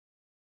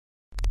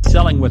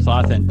selling with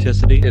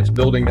authenticity. It's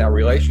building that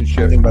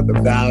relationship. About the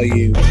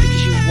value.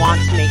 Because you want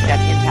to make that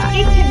impact.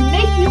 It can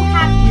make you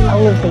happy.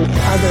 Elevate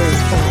others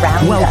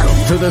around Welcome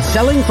us. to the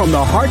Selling from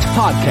the Heart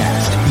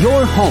podcast,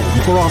 your home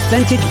for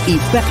authentic,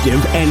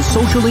 effective, and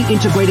socially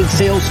integrated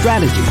sales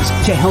strategies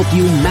to help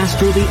you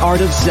master the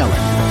art of selling.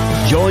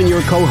 Join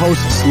your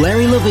co-hosts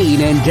Larry Levine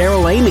and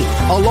Daryl Amy,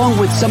 along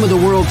with some of the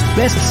world's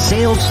best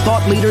sales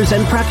thought leaders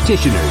and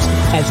practitioners,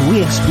 as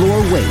we explore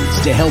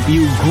ways to help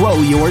you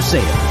grow your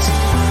sales.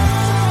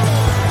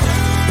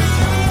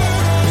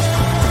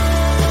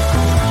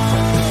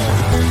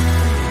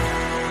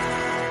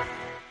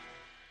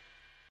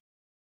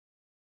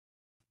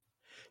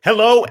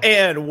 Hello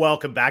and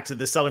welcome back to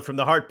the Selling from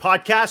the Heart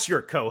podcast.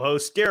 Your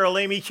co-host Daryl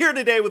Amy here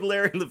today with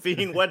Larry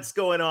Levine. What's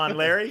going on,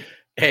 Larry?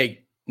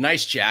 Hey,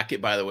 nice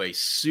jacket, by the way.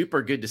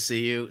 Super good to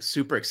see you.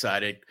 Super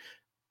excited.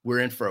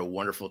 We're in for a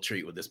wonderful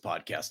treat with this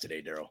podcast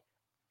today, Daryl.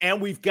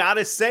 And we've got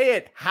to say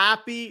it.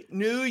 Happy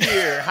New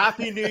Year.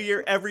 Happy New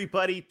Year,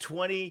 everybody.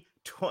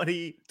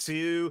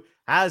 2022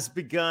 has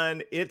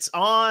begun. It's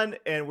on,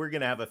 and we're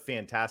going to have a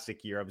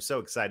fantastic year. I'm so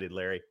excited,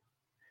 Larry.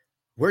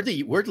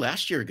 Where'd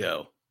last year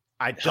go?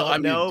 I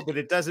don't know, but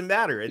it doesn't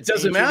matter. It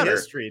doesn't matter.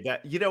 History.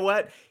 You know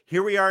what?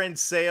 Here we are in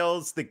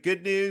sales. The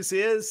good news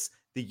is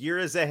the year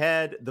is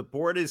ahead. The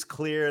board is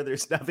clear.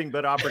 There's nothing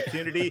but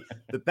opportunity.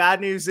 The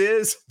bad news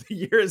is the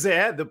year is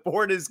ahead. The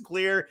board is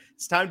clear.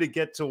 It's time to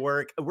get to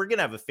work. We're going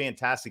to have a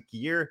fantastic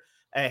year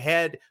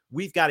ahead.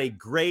 We've got a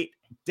great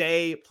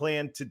day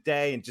planned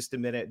today. In just a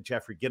minute,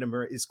 Jeffrey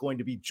Gitomer is going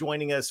to be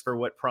joining us for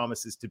what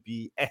promises to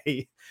be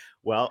a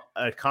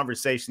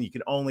conversation you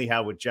can only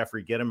have with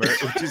Jeffrey Gitomer,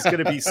 which is going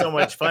to be so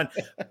much fun.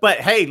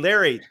 But hey,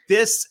 Larry,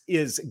 this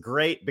is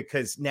great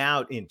because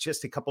now in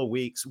just a couple of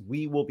weeks,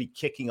 we will be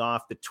kicking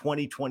off the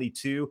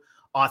 2022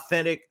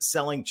 Authentic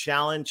Selling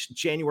Challenge,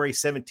 January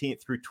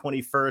 17th through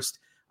 21st.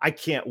 I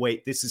can't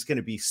wait. This is going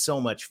to be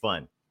so much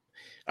fun.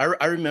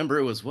 I remember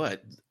it was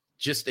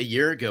just a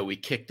year ago, we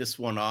kicked this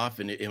one off,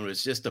 and it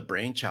was just a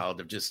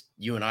brainchild of just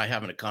you and I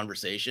having a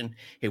conversation.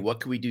 Hey, what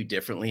can we do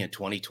differently in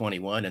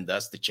 2021? And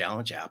thus the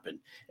challenge happened.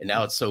 And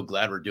now it's so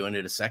glad we're doing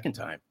it a second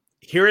time.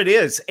 Here it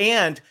is.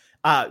 And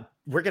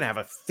we're going to have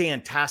a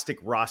fantastic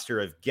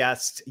roster of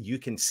guests. You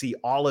can see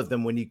all of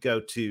them when you go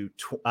to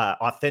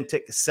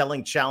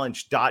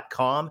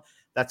AuthenticSellingChallenge.com.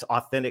 That's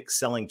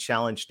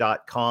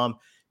AuthenticSellingChallenge.com.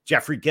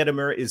 Jeffrey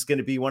Gitomer is going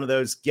to be one of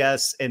those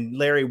guests. And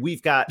Larry,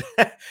 we've got,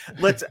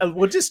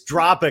 we'll just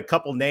drop a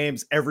couple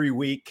names every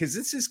week because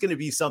this is going to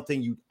be something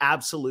you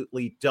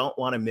absolutely don't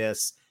want to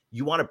miss.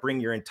 You want to bring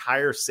your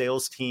entire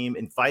sales team,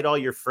 invite all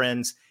your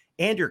friends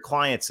and your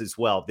clients as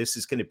well. This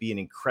is going to be an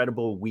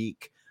incredible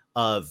week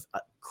of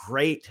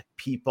great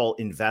people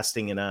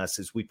investing in us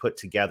as we put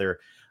together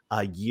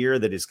a year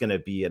that is going to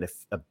be a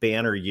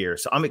banner year.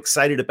 So I'm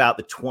excited about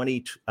the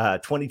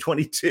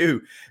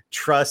 2022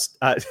 Trust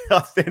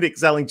Authentic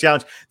Selling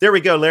Challenge. There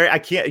we go, Larry.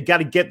 Got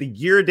to get the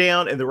year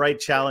down and the right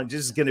challenge.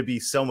 This is going to be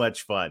so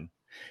much fun.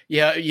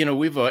 Yeah,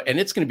 we've and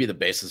it's going to be the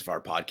basis of our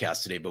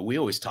podcast today, but we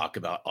always talk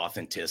about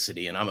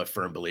authenticity, and I'm a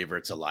firm believer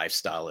it's a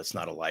lifestyle. It's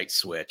not a light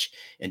switch.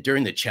 And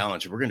during the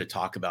challenge, we're going to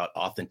talk about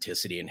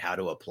authenticity and how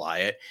to apply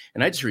it.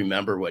 And I just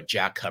remember what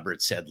Jack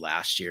Hubbard said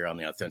last year on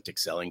the Authentic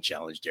Selling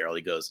Challenge, Daryl.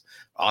 He goes,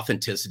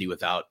 authenticity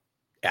without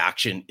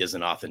action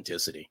isn't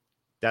authenticity.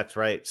 That's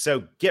right.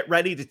 So get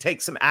ready to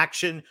take some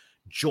action.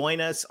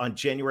 Join us on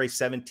January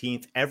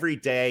 17th every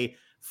day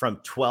from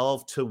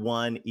 12 to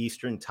 1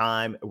 Eastern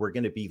time. We're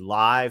going to be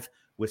live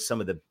with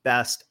some of the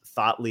best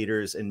thought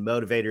leaders and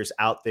motivators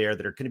out there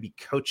that are going to be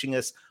coaching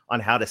us on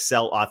how to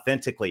sell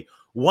authentically.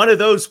 One of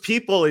those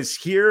people is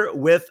here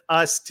with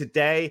us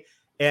today.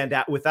 And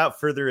without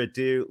further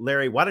ado,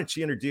 Larry, why don't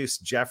you introduce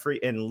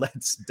Jeffrey and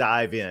let's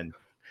dive in.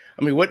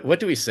 I mean, what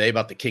do we say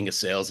about the king of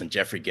sales and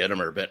Jeffrey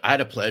Gitomer? But I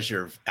had a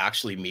pleasure of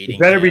actually meeting him.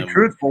 Better be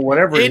truthful,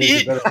 whatever it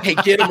is. Hey,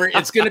 Gitomer,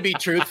 it's going to be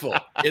truthful.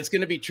 It's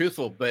going to be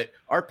truthful. But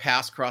our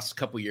paths crossed a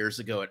couple years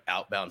ago at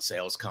Outbound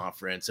Sales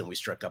Conference, and we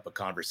struck up a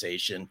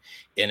conversation.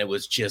 And it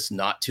was just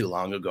not too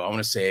long ago. I want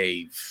to say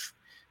a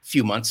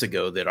few months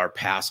ago that our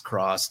paths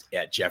crossed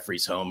at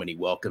Jeffrey's home, and he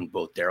welcomed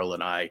both Daryl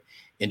and I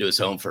into his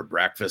home for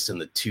breakfast in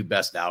the 2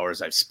 best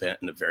hours I've spent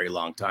in a very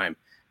long time.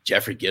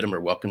 Jeffrey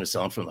Gitomer, welcome to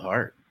Selling from the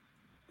Heart.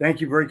 Thank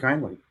you very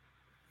kindly.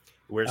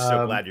 We're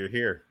so glad you're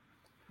here.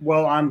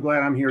 Well, I'm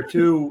glad I'm here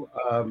too.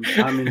 I'm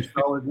in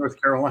Charlotte,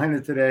 North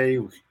Carolina today.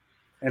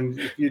 And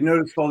if you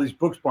notice all these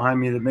books behind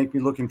me that make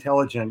me look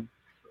intelligent,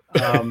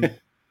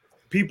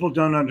 people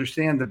don't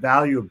understand the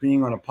value of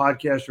being on a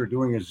podcast or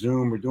doing a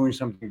Zoom or doing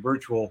something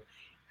virtual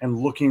and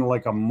looking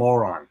like a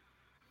moron.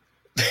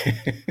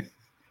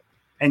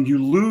 And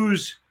you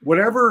lose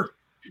whatever.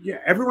 Yeah,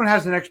 everyone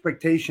has an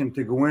expectation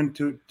to go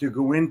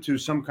into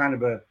some kind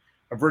of a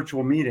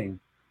virtual meeting.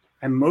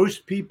 And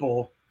most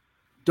people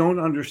don't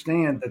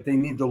understand that they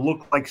need to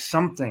look like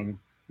something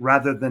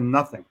rather than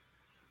nothing,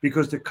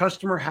 because the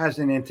customer has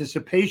an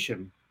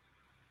anticipation,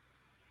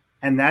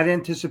 and that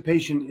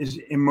anticipation is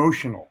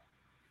emotional.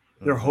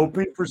 They're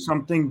hoping for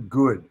something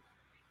good.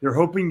 They're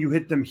hoping you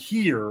hit them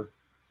here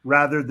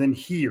rather than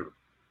here.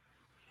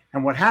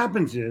 And what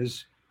happens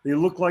is they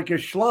look like a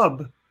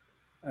schlub.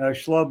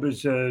 Schlub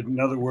is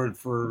another word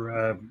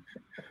for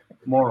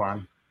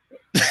moron.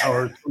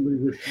 Or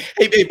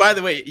Hey, by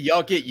the way,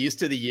 y'all get used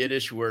to the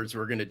Yiddish words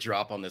we're going to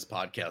drop on this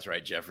podcast,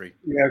 right, Jeffrey?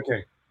 Yeah,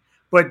 okay.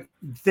 But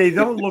they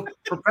don't look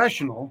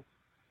professional.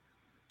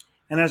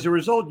 And as a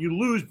result, you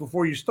lose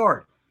before you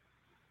start.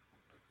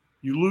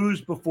 You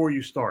lose before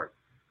you start.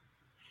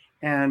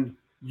 And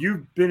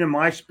you've been in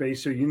my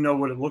space, so you know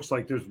what it looks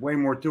like. There's way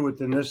more to it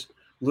than this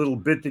little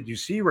bit that you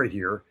see right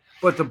here.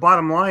 But the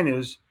bottom line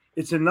is,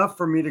 it's enough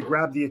for me to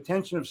grab the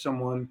attention of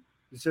someone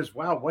that says,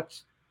 wow,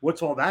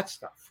 what's all that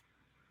stuff?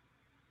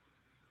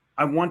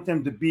 I want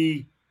them to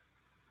be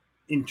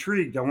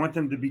intrigued. I want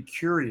them to be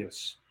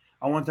curious.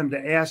 I want them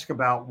to ask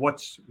about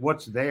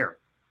what's there.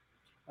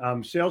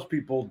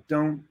 Salespeople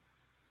don't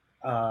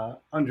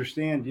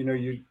understand. You know,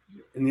 you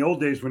in the old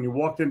days when you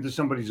walked into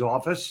somebody's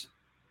office,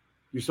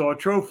 you saw a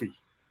trophy,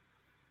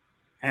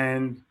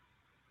 and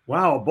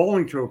wow, a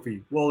bowling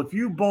trophy. Well, if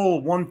you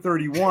bowl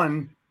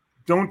 131,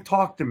 don't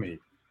talk to me.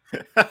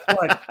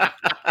 But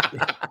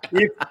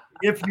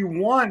if you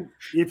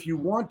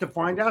want to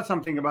find out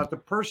something about the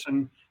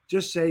person,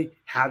 just say,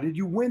 how did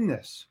you win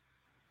this?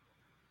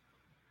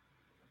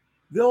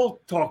 They'll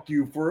talk to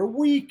you for a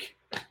week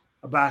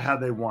about how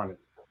they won it,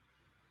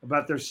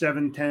 about their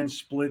 7-10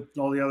 split,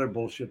 and all the other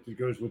bullshit that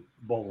goes with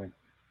bowling.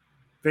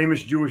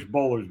 Famous Jewish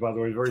bowlers, by the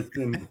way, very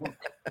thin.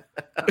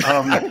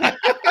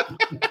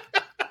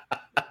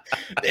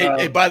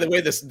 Hey, by the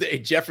way,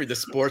 Jeffrey, the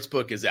sports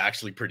book is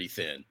actually pretty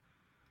thin.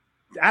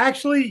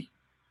 Actually,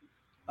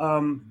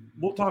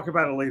 we'll talk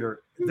about it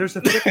later. There's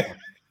a thick one.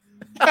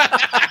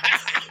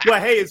 Well,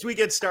 hey, as we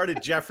get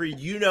started, Jeffrey,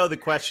 you know the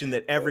question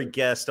that every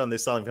guest on the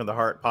Selling from the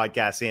Heart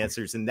podcast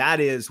answers, and that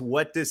is,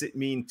 what does it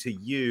mean to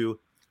you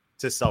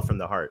to sell from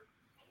the heart?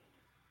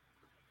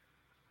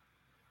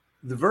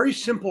 The very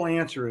simple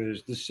answer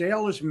is the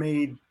sale is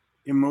made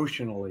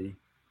emotionally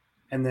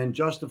and then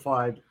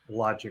justified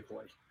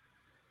logically.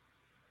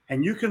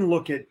 And you can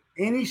look at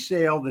any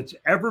sale that's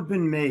ever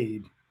been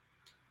made,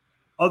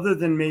 other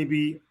than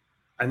maybe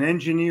an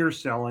engineer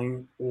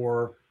selling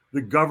or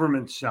the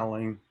government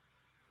selling,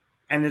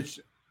 and it's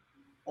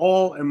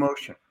all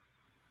emotion.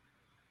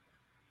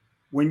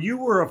 When you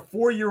were a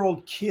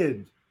 4-year-old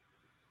kid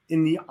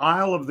in the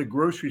aisle of the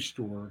grocery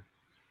store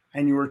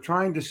and you were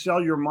trying to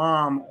sell your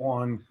mom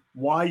on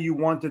why you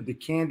wanted the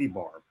candy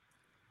bar,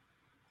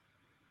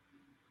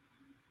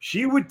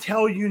 she would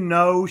tell you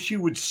no. She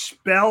would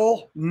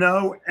spell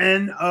no,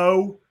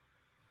 N-O.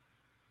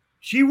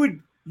 You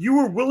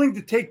were willing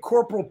to take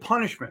corporal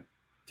punishment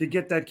to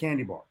get that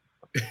candy bar.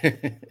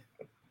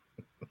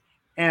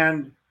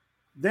 And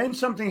then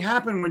something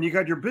happened when you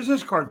got your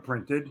business card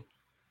printed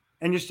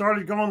and you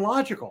started going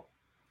logical.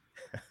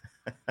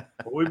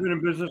 Well, we've been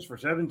in business for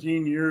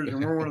 17 years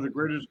and we're one of the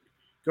greatest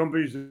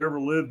companies that ever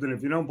lived. And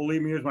if you don't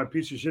believe me, here's my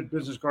piece of shit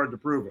business card to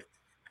prove it.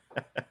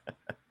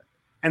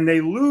 And they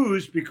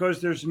lose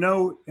because there's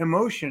no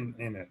emotion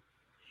in it.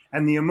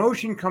 And the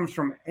emotion comes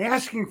from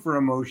asking for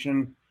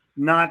emotion,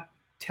 not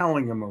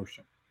telling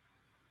emotion.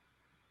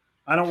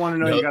 I don't want to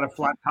know you got a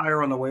flat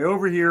tire on the way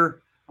over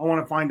here. I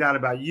want to find out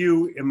about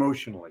you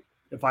emotionally,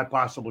 if I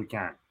possibly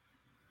can.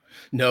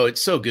 No,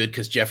 it's so good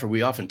because, Jeffrey,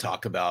 we often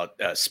talk about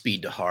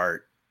speed to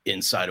heart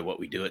inside of what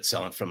we do at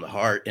Selling from the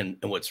Heart. And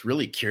what's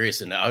really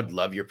curious, and I would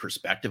love your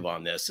perspective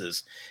on this,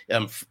 is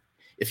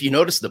if you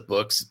notice the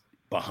books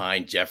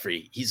behind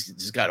Jeffrey,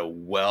 he's got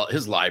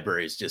his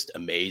library is just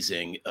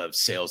amazing of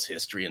sales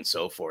history and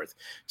so forth.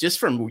 Just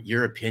from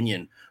your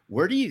opinion,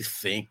 where do you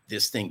think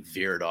this thing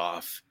veered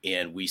off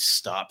and we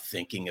stopped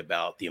thinking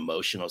about the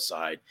emotional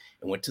side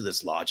and went to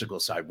this logical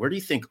side? Where do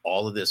you think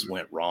all of this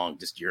went wrong?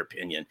 Just your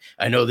opinion.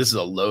 I know this is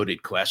a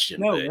loaded question.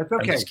 No, but that's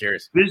okay. I'm just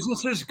curious.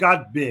 Businesses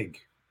got big.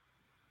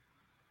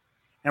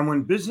 And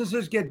when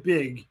businesses get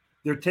big,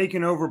 they're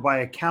taken over by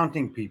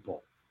accounting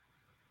people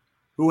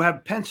who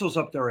have pencils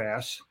up their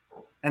ass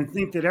and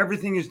think that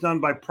everything is done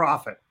by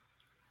profit.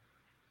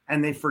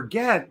 And they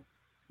forget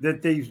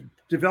that they've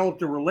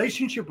developed a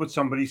relationship with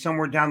somebody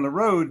somewhere down the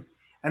road,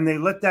 and they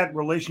let that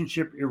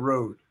relationship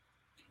erode,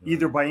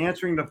 either by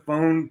answering the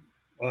phone,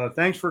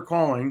 thanks for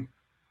calling,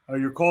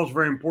 your call is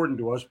very important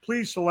to us.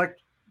 Please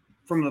select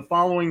from the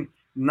following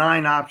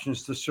 9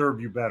 options to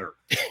serve you better.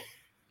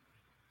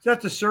 Is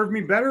that to serve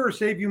me better or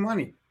save you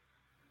money?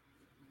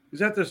 Is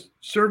that to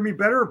serve me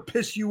better or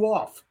piss you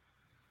off?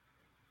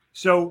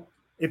 So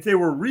if they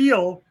were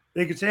real,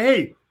 they could say,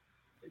 hey,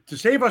 to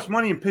save us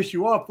money and piss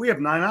you off, we have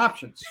 9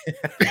 options.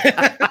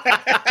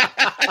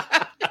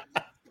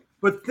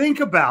 But think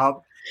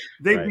about,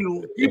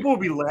 people will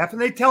be laughing.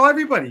 They tell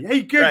everybody,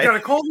 hey, good, got to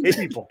call these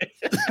people.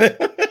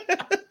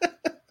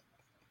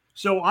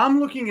 So I'm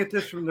looking at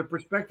this from the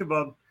perspective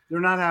of they're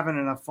not having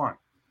enough fun.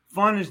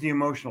 Fun is the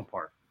emotional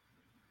part.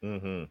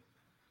 Mm-hmm.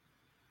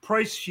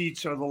 Price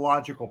sheets are the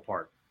logical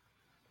part.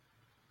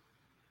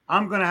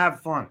 I'm going to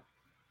have fun.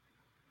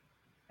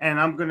 And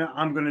I'm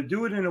gonna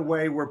do it in a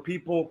way where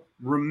people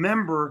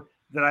remember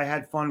that I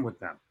had fun with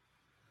them.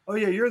 Oh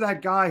yeah, you're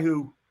that guy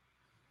who,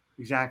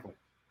 exactly.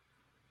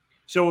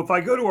 So if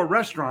I go to a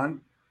restaurant,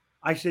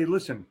 I say,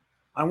 listen,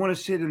 I want to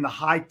sit in the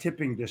high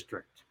tipping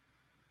district.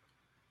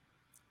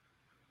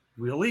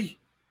 Really?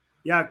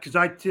 Yeah, because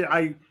I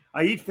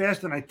eat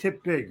fast and I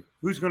tip big.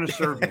 Who's going to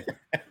serve me?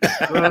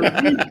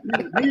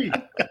 Me.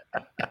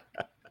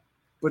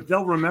 But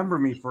they'll remember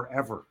me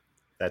forever.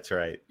 That's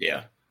right.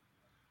 Yeah.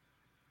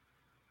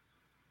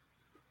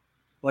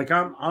 Like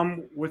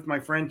I'm with my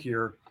friend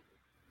here,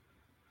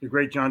 the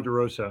great John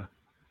DeRosa.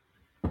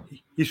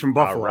 He's from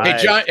Buffalo. All right.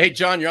 Hey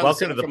John, you're on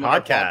Welcome to the from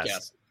our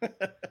podcast.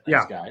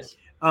 Yeah, guys.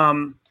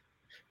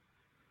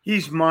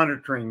 He's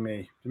monitoring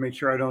me to make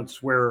sure I don't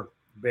swear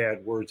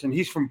bad words. And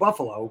he's from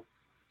Buffalo,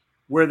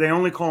 where they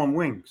only call them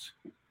wings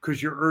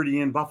because you're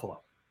already in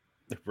Buffalo.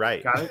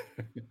 Right. Got it?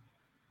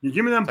 You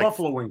give me them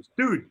Buffalo wings.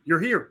 Dude, you're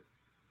here.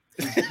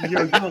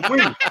 You're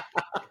wings.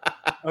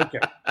 Okay.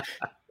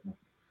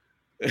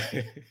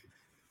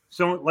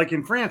 So, like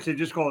in France, they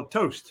just call it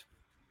toast.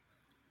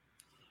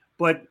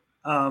 But,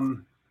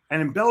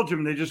 and in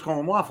Belgium, they just call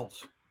them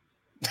waffles.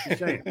 Just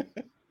saying.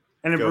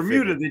 And in Go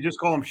Bermuda, figure. they just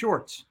call them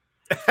shorts.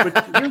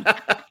 But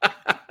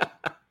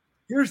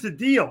here's the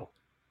deal.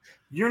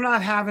 You're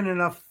not having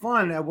enough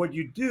fun at what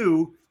you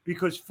do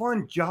because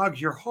fun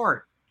jogs your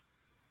heart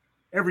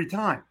every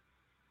time.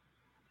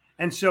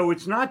 And so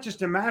it's not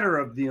just a matter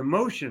of the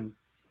emotion.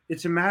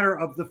 It's a matter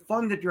of the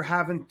fun that you're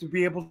having to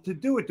be able to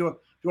do it. Do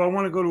I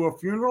want to go to a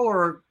funeral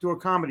or to a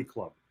comedy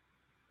club?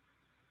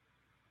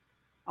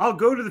 I'll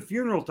go to the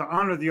funeral to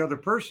honor the other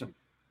person.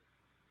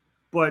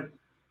 But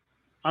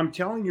I'm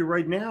telling you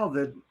right now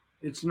that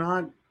it's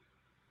not,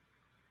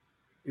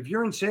 if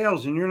you're in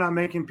sales and you're not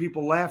making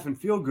people laugh and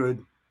feel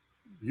good,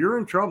 you're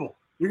in trouble.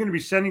 You're going to be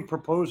sending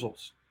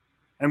proposals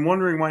and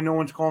wondering why no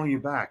one's calling you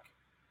back.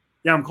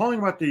 Yeah, I'm calling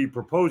about the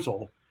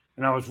proposal,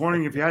 and I was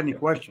wondering if you had any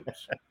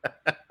questions.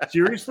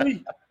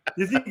 Seriously?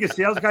 Do you think a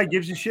sales guy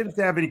gives a shit if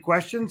they have any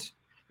questions?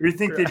 Or you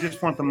think they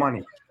just want the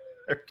money?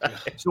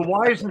 So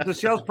why isn't the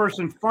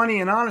salesperson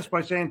funny and honest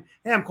by saying,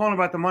 hey, I'm calling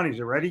about the money. Is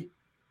it ready?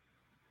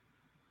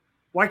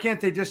 Why can't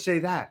they just say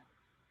that?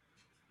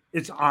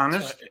 It's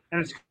honest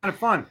and it's kind of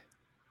fun.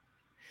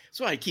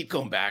 That's why I keep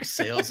going back.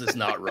 Sales is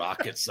not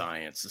rocket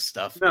science. The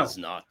stuff No, is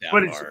not that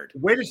But hard.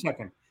 wait a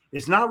second.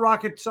 It's not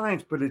rocket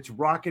science, but it's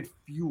rocket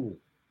fuel.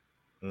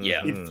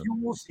 Yeah. It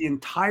fuels the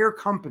entire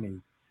company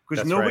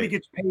because That's nobody right.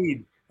 gets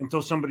paid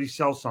until somebody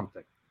sells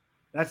something.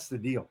 That's the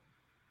deal.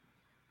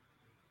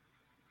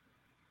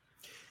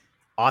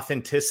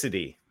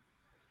 Authenticity.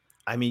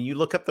 I mean, you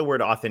look up the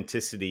word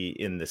authenticity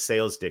in the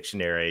sales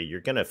dictionary, you're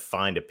going to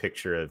find a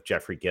picture of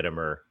Jeffrey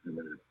Gitomer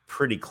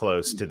pretty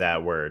close to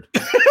that word.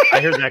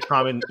 I heard that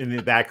comment in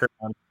the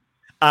background.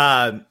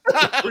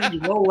 Pretty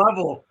low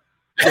level.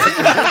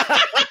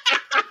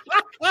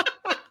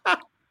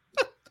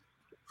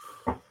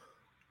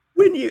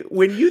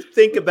 When you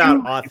think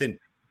about authenticity,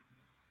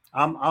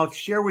 I'll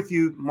share with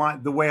you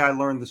the way I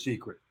learned the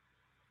secret.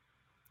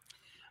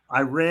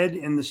 I read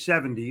in the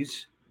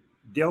 70s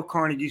Dale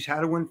Carnegie's How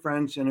to Win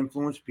Friends and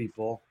Influence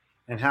People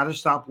and How to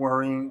Stop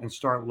Worrying and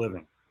Start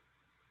Living,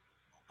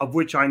 of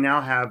which I now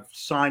have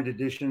signed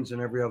editions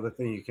and every other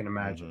thing you can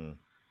imagine.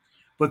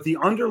 But the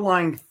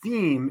underlying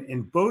theme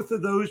in both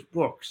of those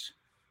books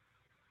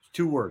is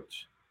 2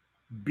 words: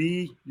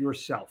 be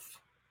yourself.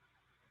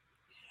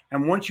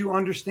 And once you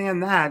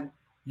understand that,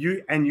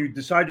 you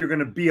decide you're going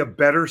to be a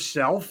better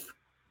self,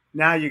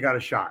 now you got a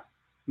shot.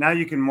 Now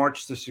you can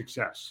march to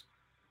success.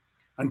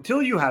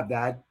 Until you have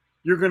that,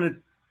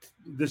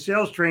 the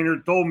sales trainer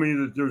told me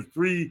that there's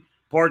 3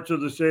 parts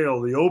of the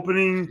sale: the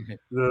opening,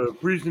 the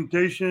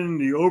presentation,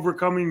 the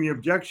overcoming the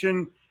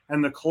objection,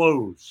 and the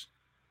close.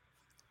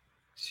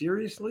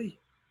 Seriously?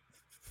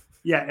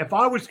 Yeah, if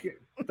I'm going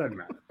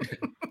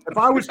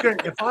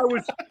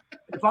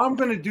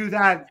to do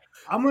that,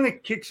 I'm going to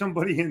kick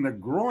somebody in the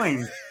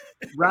groin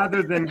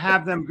rather than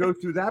have them go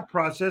through that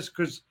process,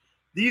 because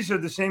these are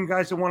the same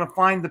guys that want to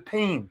find the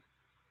pain.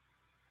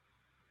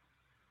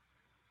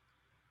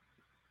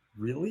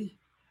 Really?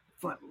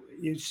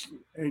 David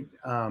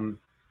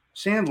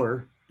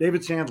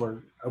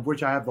Sandler, of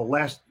which I have the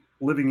last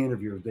living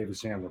interview of David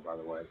Sandler, by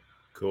the way.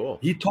 cool.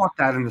 He taught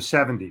that in the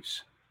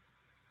 70s.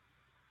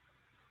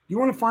 You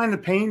want to find the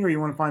pain or you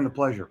want to find the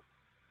pleasure?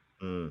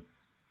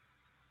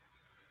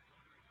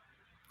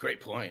 Great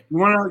point. You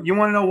want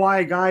to know why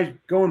a guy's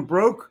going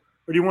broke,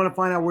 or do you want to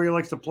find out where he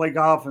likes to play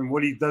golf and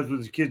what he does with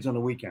his kids on the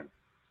weekend?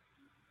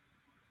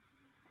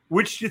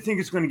 Which do you think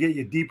is going to get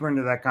you deeper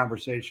into that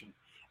conversation?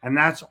 And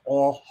that's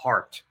all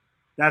heart.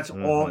 That's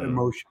all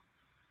emotion.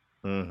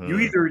 You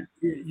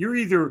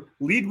either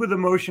lead with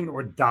emotion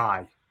or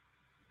die.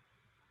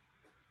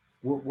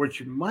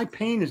 My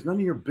pain is none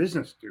of your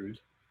business, dude.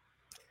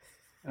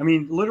 I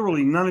mean,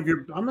 literally none of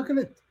your. I'm not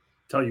going to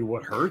tell you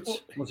what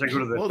hurts once I go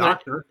to the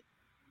doctor.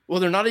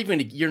 You're not even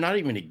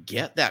to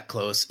get that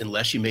close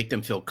unless you make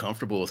them feel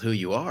comfortable with who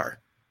you are.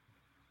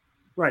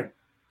 Right.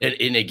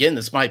 And again,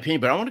 that's my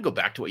opinion, but I want to go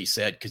back to what you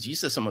said, because you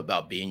said something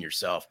about being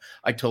yourself.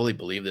 I totally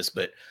believe this,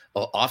 but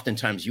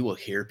oftentimes you will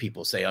hear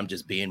people say, I'm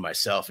just being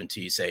myself,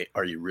 until you say,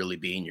 are you really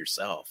being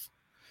yourself?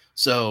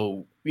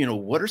 So,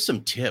 what are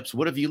some tips?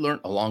 What have you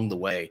learned along the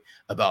way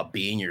about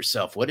being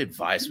yourself? What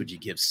advice would you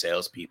give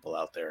salespeople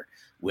out there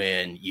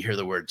when you hear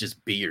the word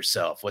just be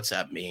yourself? What's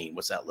that mean?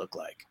 What's that look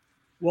like?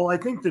 Well, I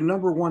think the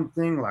number one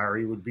thing,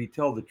 Larry, would be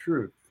tell the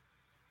truth.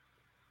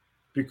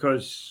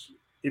 Because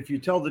if you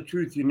tell the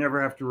truth, you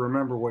never have to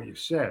remember what you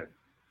said.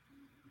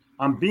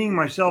 I'm being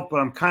myself, but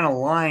I'm kind of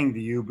lying to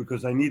you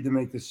because I need to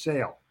make this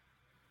sale.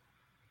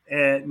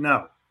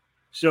 No.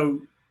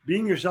 So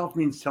being yourself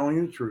means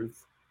telling the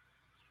truth.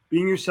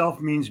 Being yourself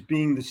means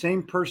being the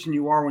same person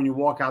you are when you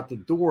walk out the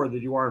door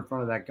that you are in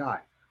front of that guy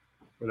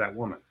or that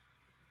woman.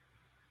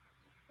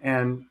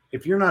 And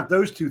if you're not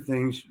those two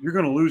things, you're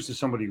going to lose to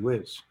somebody who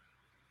is.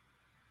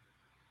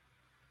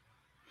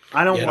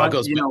 I don't want,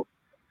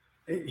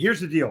 here's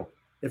the deal.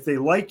 If they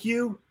like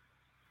you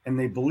and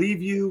they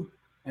believe you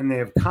and they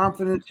have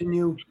confidence in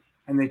you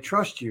and they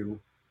trust you,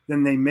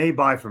 then they may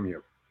buy from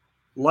you.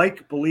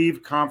 Like,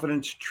 believe,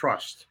 confidence,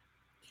 trust.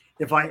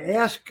 If I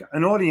ask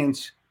an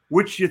audience,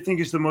 which do you think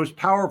is the most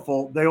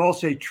powerful? They all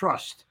say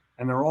trust,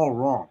 and they're all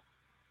wrong.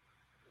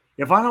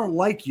 If I don't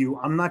like you,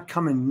 I'm not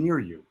coming near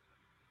you.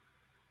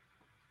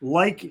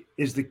 Like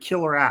is the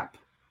killer app.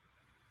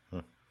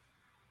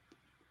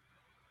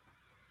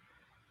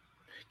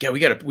 Yeah, we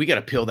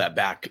gotta peel that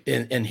back.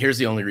 And here's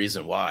the only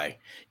reason why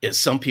is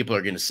some people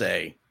are gonna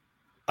say,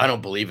 I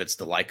don't believe it's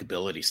the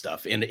likability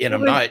stuff. And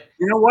I'm not.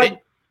 You know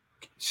what?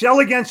 Sell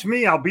against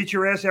me. I'll beat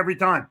your ass every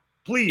time.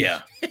 Please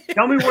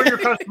tell me where your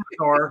customers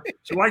are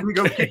so I can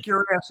go kick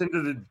your ass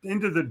into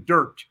the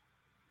dirt.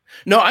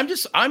 No,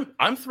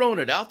 I'm throwing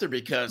it out there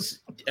because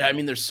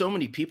there's so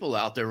many people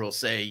out there who will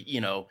say,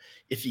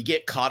 if you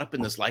get caught up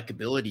in this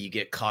likability, you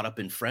get caught up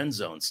in friend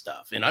zone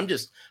stuff. And I'm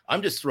just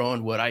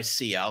throwing what I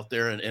see out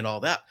there and all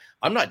that.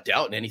 I'm not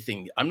doubting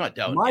anything. I'm not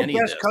doubting any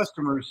of this. My best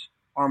customers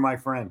are my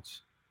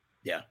friends.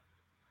 Yeah.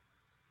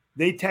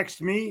 They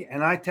text me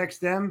and I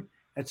text them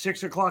at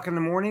 6 o'clock in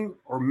the morning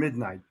or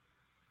midnight.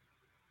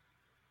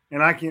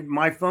 And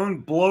my phone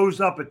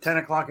blows up at 10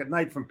 o'clock at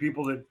night from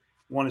people that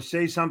want to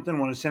say something,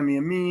 want to send me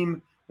a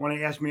meme, want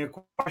to ask me a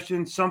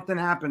question, something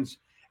happens.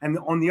 And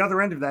on the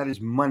other end of that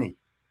is money.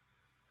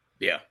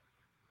 Yeah.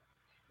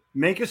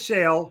 Make a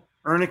sale,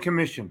 earn a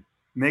commission.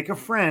 Make a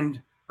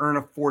friend, earn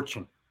a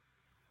fortune.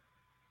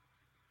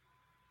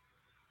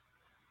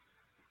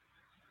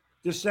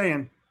 Just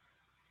saying.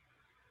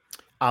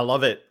 I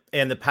love it.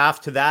 And the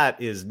path to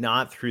that is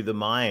not through the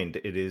mind.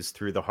 It is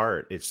through the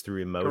heart. It's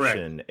through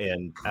emotion.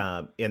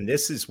 Correct. And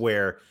this is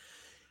where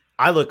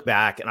I look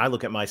back and I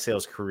look at my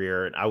sales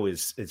career, and I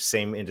was in the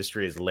same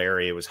industry as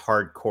Larry. It was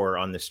hardcore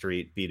on the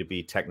street,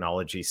 B2B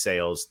technology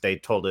sales. They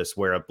told us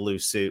wear a blue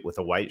suit with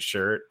a white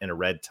shirt and a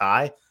red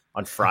tie.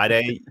 On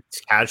Friday,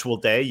 it's casual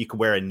day. You can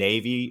wear a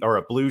navy or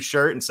a blue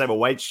shirt instead of a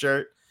white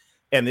shirt.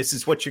 And this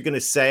is what you're going to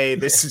say.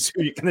 This is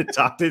who you're going to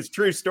talk to. It's a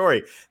true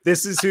story.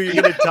 This is who you're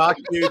going to talk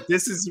to.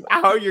 This is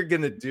how you're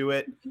going to do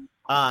it.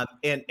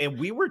 And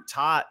we were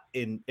taught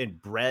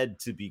and bred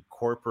to be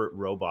corporate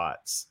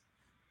robots.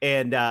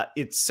 And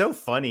it's so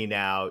funny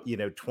now,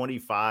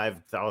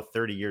 25,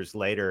 30 years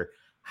later,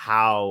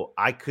 how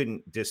I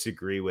couldn't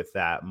disagree with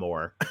that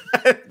more.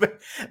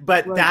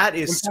 but right. That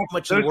is so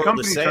much in the world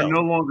of sales. Those companies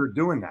are no longer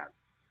doing that.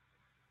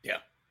 Yeah.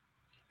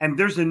 And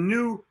there's a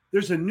new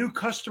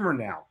customer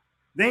now.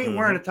 They ain't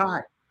wearing a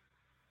tie.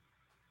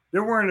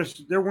 They're wearing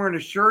a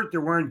shirt.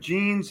 They're wearing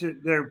jeans.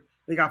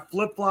 They got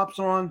flip-flops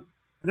on. And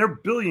they're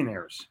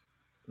billionaires.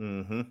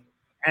 Mm-hmm.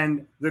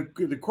 And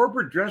the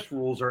corporate dress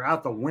rules are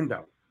out the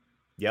window.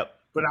 Yep.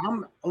 But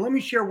let me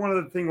share one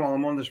other thing while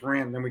I'm on this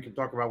rant, and then we can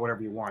talk about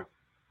whatever you want.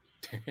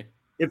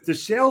 If the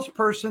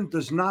salesperson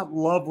does not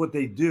love what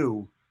they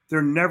do,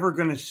 they're never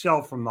going to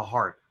sell from the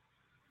heart.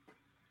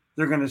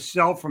 They're going to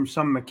sell from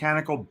some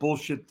mechanical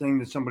bullshit thing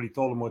that somebody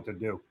told them what to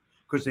do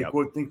because they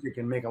quote think they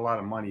can make a lot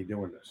of money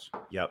doing this.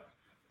 Yep.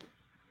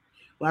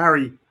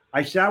 Larry,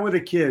 I sat with a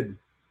kid.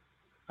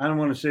 I don't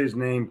want to say his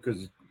name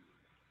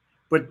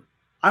but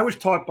I was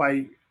taught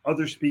by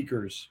other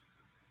speakers,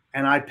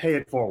 and I pay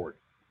it forward.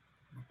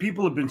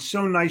 People have been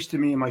so nice to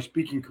me in my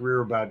speaking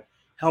career about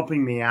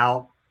helping me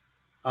out.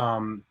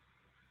 And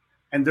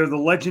they're the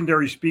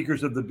legendary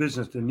speakers of the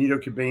business, the Nito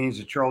Cabanes,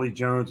 the Charlie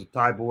Jones, the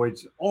Ty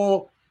Boyds,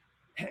 all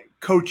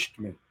coached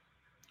me.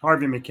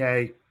 Harvey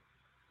McKay.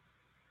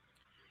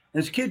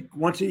 And this kid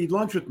wants to eat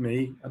lunch with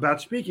me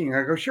about speaking.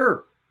 I go,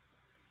 sure.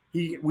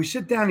 We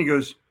sit down, he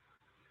goes,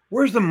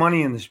 where's the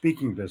money in the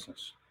speaking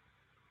business?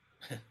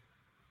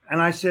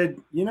 And I said,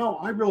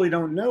 I really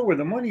don't know where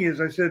the money is.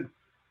 I said,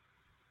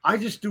 I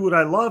just do what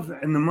I love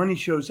and the money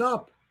shows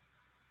up.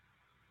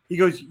 He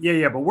goes,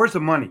 yeah, but where's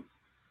the money?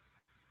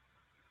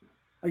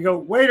 I go,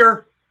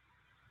 waiter,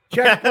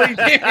 check, please.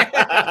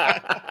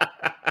 How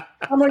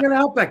am I going to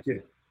help that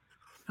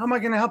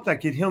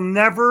kid? He'll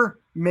never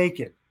make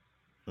it.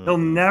 He'll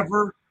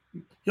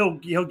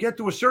get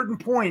to a certain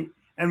point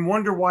and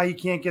wonder why he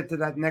can't get to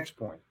that next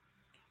point.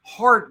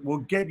 Heart will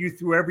get you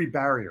through every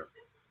barrier.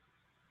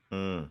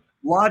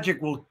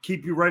 Logic will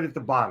keep you right at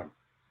the bottom.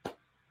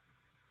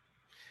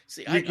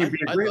 See, you can be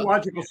a great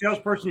logical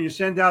salesperson. You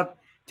send out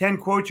 10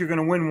 quotes, you're going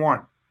to win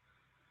one.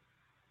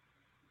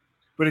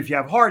 But if you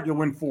have heart, you'll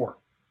win 4.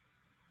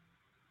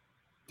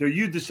 So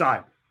you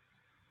decide.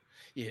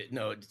 Yeah,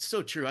 no, it's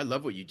so true. I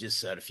love what you just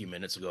said a few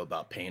minutes ago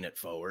about paying it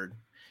forward.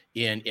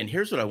 And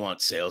here's what I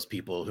want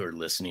salespeople who are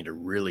listening to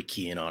really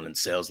key in on, and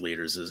sales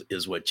leaders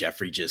is what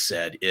Jeffrey just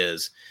said,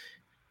 is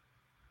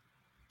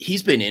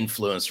he's been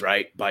influenced,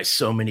 right, by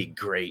so many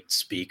great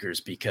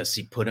speakers because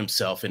he put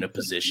himself in a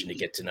position to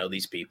get to know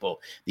these people.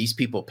 These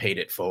people paid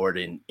it forward.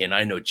 And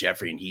I know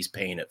Jeffrey, and he's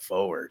paying it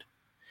forward.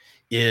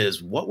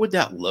 Is what would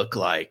that look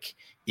like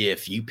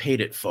if you paid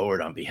it forward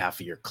on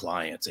behalf of your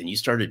clients and you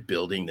started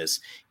building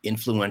this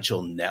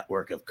influential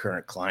network of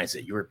current clients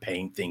that you were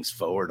paying things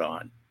forward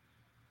on?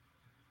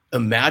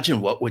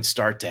 Imagine what would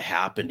start to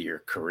happen to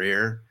your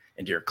career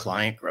and to your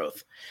client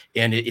growth.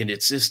 And it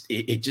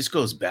just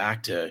goes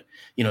back to,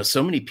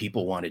 so many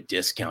people want to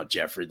discount,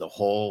 Jeffrey, the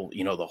whole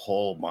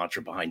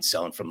mantra behind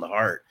selling from the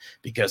heart,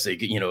 because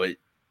they,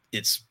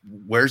 it's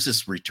where's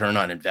this return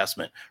on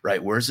investment,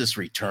 right? Where's this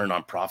return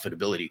on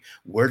profitability?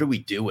 Where do we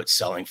do it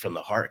selling from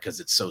the heart? Because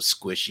it's so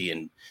squishy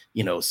and,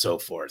 so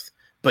forth.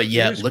 But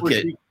yet, look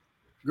at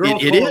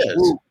it is.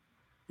 Woo.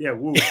 Yeah,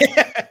 woo.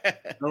 I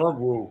love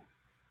woo.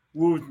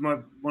 Woo is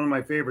one of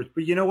my favorites.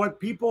 But you know what?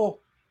 People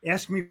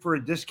ask me for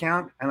a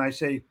discount, and I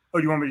say, "Oh,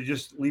 do you want me to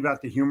just leave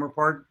out the humor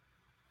part?"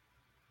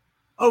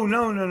 Oh,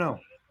 no.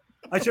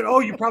 I said,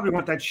 "Oh, you probably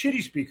want that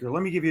shitty speaker.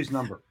 Let me give you his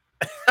number."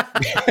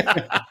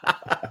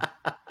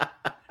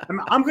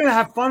 I'm going to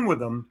have fun with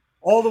them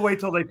all the way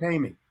till they pay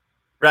me.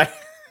 Right.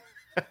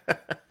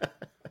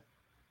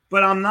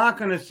 But I'm not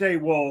going to say,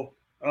 "Well,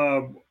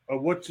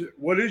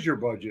 what is your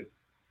budget?"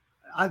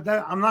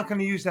 I'm not going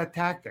to use that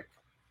tactic.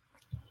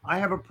 I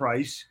have a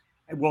price.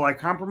 Will I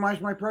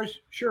compromise my price?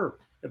 Sure.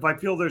 If I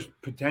feel there's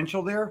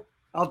potential there,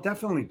 I'll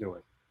definitely do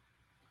it.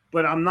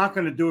 But I'm not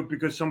going to do it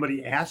because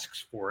somebody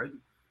asks for it.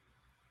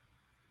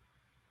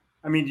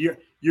 I mean, you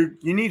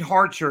need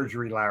heart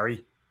surgery,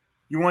 Larry.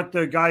 You want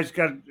the guy's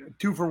got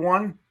 2 for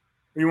 1,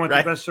 or you want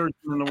the best surgeon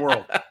in the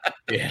world?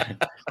 Yeah,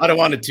 I don't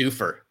want a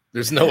twofer.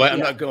 There's no way I'm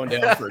not going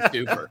down for a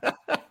twofer.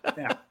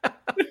 Yeah.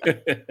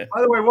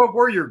 By the way, what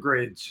were your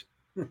grades?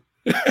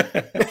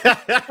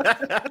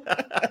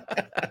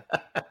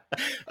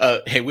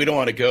 Hey, we don't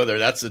want to go there.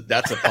 That's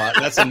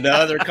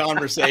another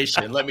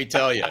conversation. Let me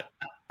tell you.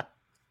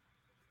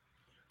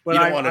 But you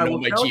don't want to know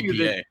my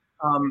GPA.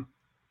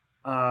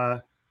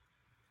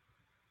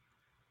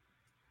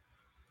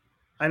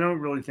 I don't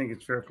really think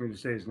it's fair for me to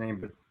say his name,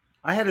 but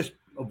I had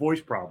a voice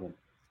problem,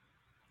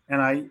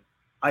 and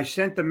I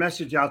sent the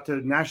message out to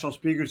the National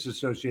Speakers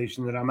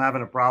Association that I'm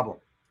having a problem.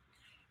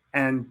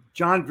 And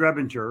John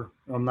Drebinger,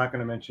 I'm not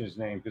going to mention his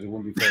name because it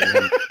wouldn't be fair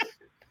to him,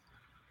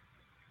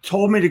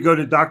 told me to go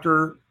to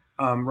Dr.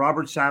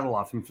 Robert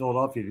Sadeloff in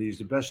Philadelphia. He's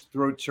the best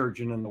throat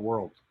surgeon in the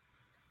world.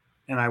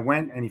 And I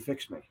went, and he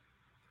fixed me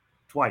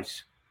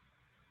twice.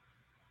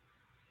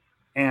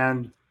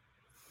 And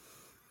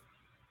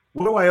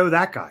what do I owe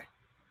that guy?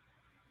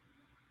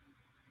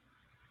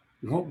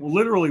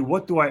 Literally,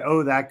 what do I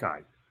owe that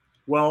guy?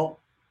 Well,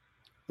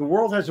 the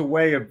world has a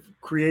way of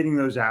creating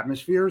those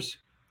atmospheres.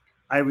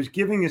 I was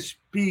giving a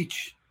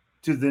speech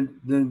to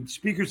the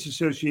Speakers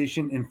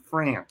Association in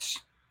France,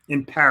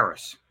 in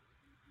Paris.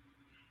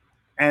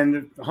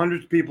 And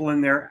hundreds of people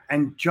in there.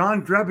 And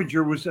John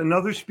Drebinger was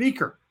another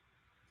speaker.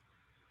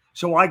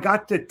 So I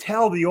got to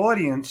tell the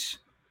audience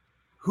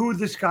who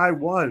this guy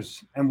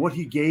was and what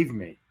he gave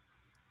me.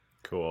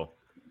 Cool.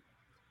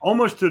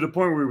 Almost to the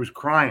point where he was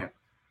crying.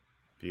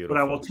 Beautiful.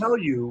 But I will tell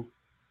you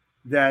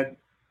that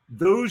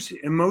those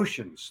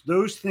emotions,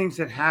 those things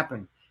that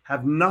happen,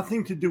 have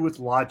nothing to do with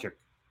logic.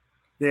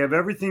 They have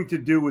everything to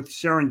do with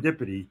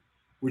serendipity,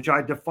 which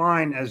I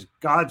define as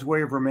God's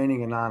way of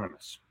remaining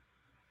anonymous.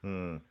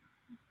 And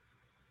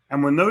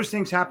when those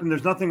things happen,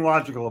 there's nothing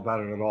logical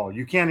about it at all.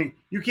 You can't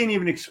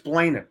even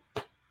explain it.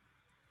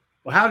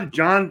 Well, how did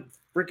John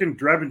freaking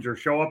Drebinger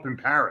show up in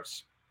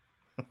Paris?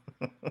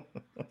 You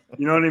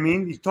know what I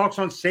mean? He talks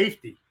on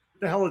safety.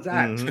 What the hell is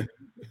that? Mm-hmm.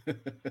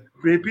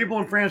 People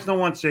in France don't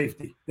want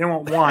safety. They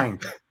want wine.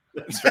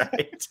 That's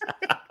right.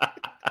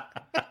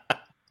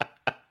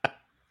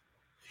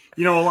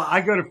 You know,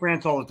 I go to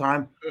France all the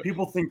time.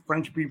 People think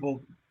French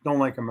people don't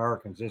like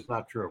Americans. It's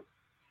not true.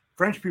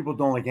 French people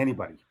don't like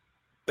anybody.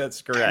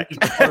 That's correct.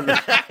 It's part of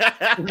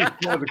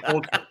the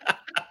culture.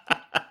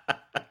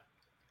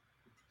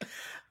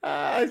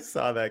 I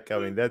saw that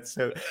coming. That's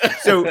so.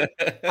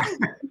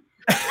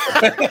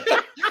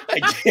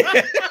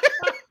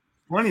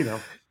 Funny though.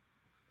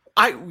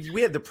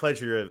 We had the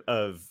pleasure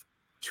of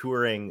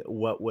touring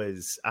what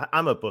was.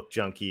 I'm a book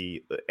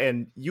junkie,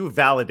 and you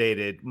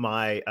validated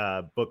my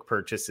book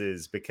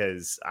purchases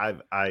because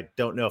I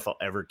don't know if I'll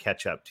ever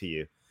catch up to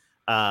you,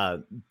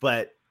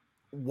 but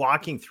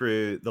walking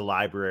through the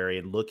library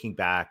and looking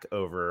back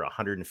over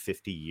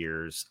 150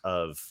 years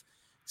of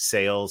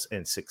sales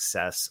and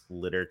success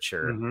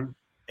literature,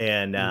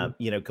 and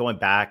going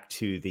back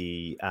to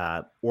the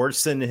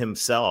Orson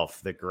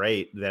himself, the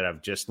great that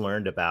I've just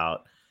learned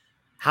about.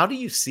 How do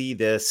you see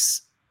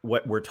this?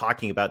 What we're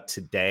talking about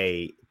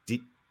today?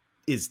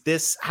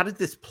 how did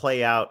this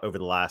play out over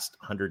the last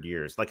 100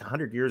 years? Like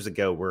 100 years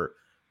ago, were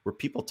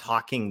people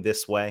talking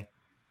this way?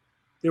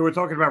 They were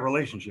talking about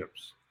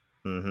relationships.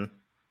 Mm-hmm.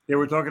 They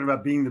were talking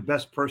about being the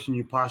best person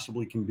you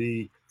possibly can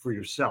be for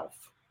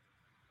yourself.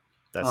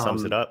 That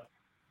sums it up.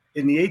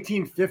 In the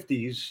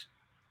 1850s,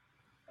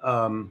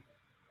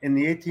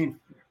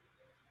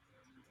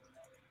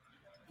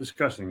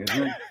 disgusting,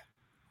 isn't it?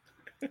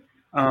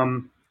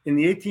 In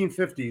the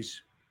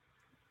 1850s,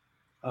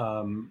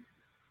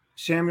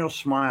 Samuel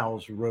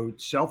Smiles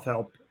wrote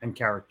Self-Help and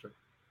Character.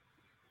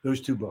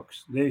 Those two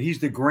books. He's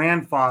the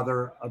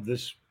grandfather of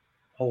this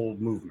whole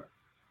movement.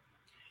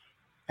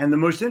 And the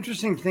most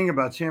interesting thing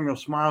about Samuel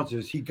Smiles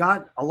is he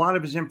got a lot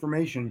of his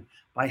information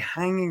by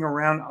hanging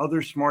around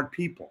other smart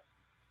people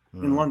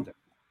in London.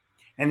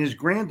 And his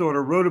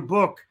granddaughter wrote a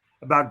book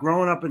about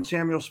growing up in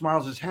Samuel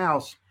Smiles'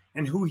 house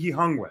and who he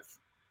hung with.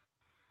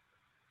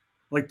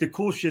 Like the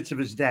cool shits of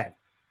his day.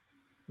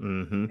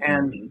 Mm-hmm.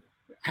 And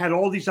had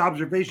all these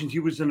observations. He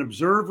was an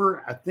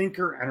observer, a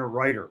thinker, and a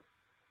writer.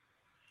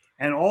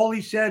 And all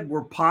he said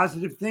were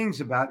positive things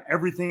about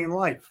everything in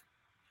life.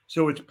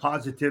 So it's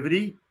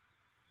positivity.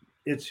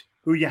 It's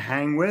who you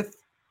hang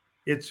with.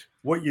 It's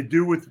what you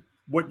do with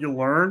what you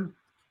learn,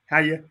 how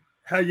you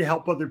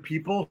help other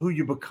people, who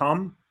you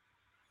become.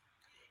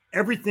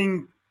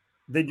 Everything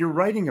that you're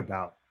writing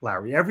about,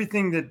 Larry,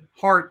 everything that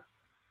Hart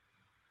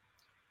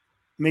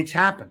makes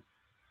happen.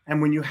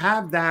 And when you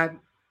have that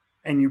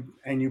and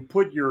you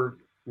put your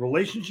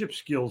relationship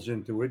skills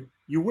into it,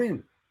 you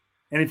win.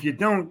 And if you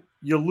don't,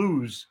 you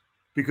lose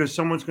because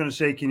someone's going to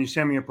say, can you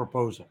send me a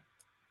proposal?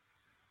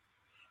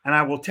 And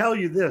I will tell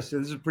you this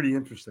is pretty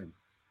interesting.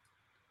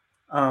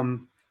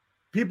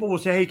 People will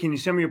say, hey, can you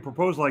send me a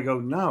proposal? I go,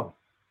 no.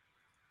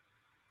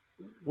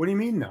 What do you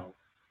mean, no?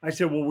 I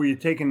said, well, were you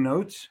taking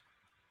notes?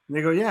 And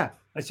they go, yeah.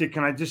 I said,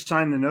 can I just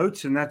sign the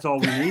notes and that's all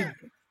we need?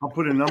 I'll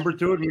put a number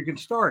to it and we can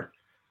start.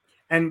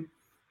 And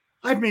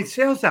I've made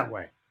sales that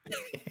way.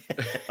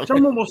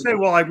 Someone will say,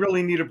 well, I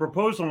really need a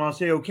proposal. And I'll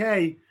say,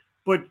 okay.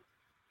 But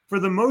for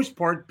the most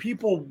part,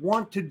 people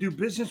want to do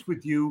business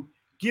with you.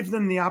 Give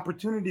them the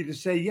opportunity to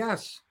say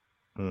yes.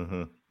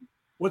 Mm-hmm.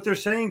 What they're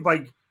saying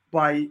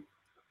by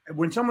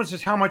when someone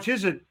says, how much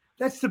is it?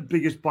 That's the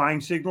biggest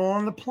buying signal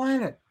on the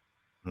planet.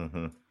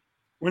 Mm-hmm.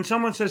 When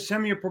someone says,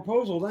 send me a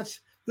proposal, that's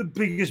the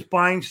biggest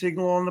buying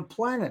signal on the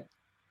planet.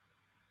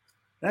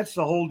 That's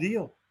the whole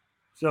deal.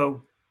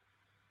 So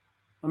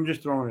I'm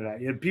just throwing it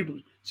at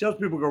you.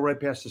 Salespeople go right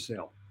past the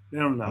sale. They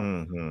don't know.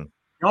 Mm-hmm.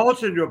 I'll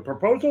send you a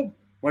proposal.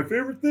 My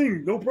favorite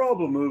thing. No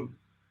problem.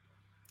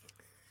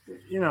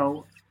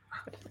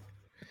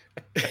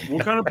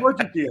 What kind of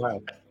budget do you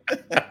have?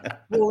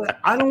 Well,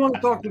 I don't want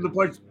to talk to the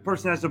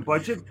person that has a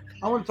budget.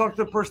 I want to talk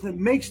to the person that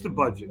makes the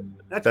budget.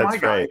 That's my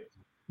guy. Right.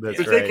 That's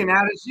because right. They can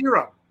add a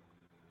zero.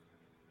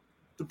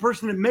 The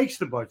person that makes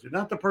the budget,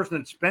 not the person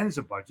that spends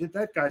the budget.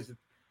 That guy's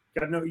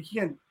got no. You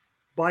can't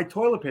buy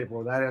toilet paper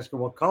without asking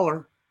what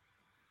color.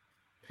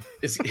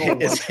 Now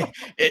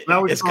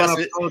it's gone up.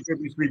 Toilet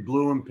paper used to be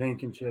blue and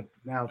pink and shit.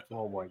 Now it's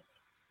all white.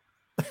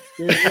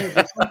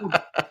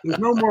 There's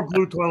no more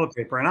blue toilet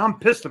paper, and I'm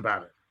pissed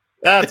about it.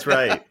 That's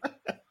right.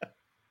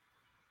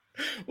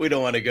 We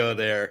don't want to go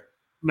there.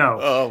 No.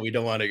 Oh, we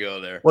don't want to go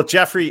there. Well,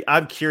 Jeffrey,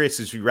 I'm curious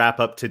as we wrap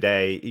up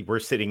today. We're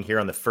sitting here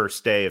on the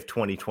first day of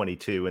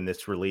 2022 when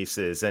this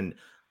releases. And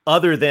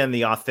other than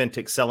the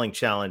Authentic Selling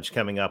Challenge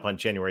coming up on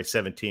January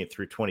 17th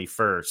through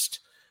 21st,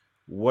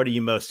 what are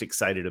you most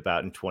excited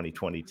about in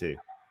 2022?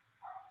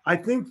 I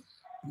think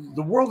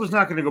the world is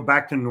not going to go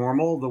back to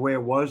normal the way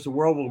it was. The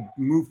world will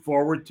move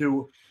forward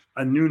to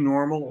a new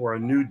normal or a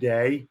new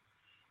day.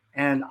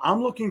 And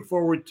I'm looking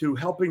forward to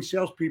helping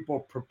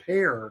salespeople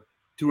prepare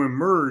to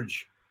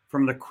emerge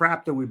from the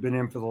crap that we've been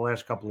in for the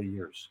last couple of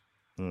years.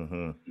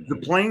 Mm-hmm. The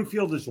playing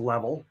field is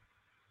level.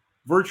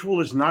 Virtual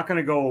is not going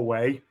to go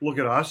away. Look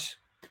at us.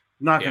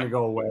 Not going to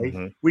go away.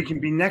 Mm-hmm. We can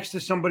be next to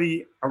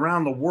somebody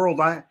around the world.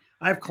 I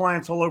have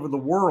clients all over the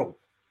world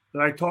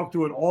that I talk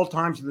to at all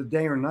times of the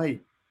day or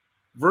night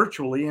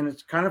virtually, and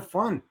it's kind of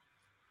fun.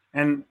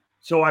 And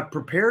so I've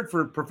prepared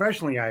for it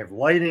professionally. I have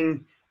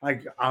lighting.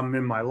 I'm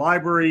in my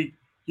library.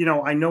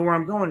 I know where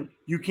I'm going.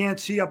 You can't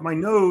see up my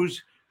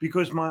nose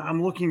because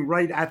I'm looking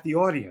right at the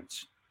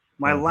audience.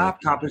 My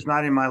laptop is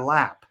not in my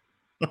lap.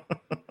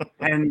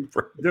 And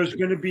there's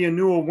going to be a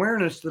new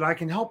awareness that I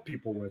can help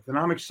people with. And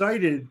I'm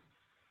excited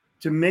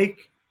to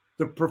make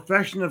the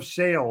profession of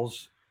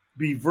sales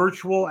be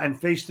virtual and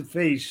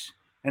face-to-face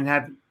and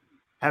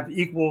have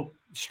equal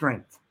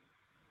strength.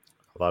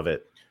 Love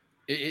it.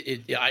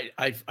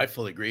 I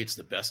fully agree. It's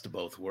the best of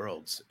both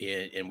worlds.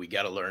 And we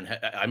got to learn.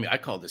 I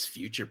call this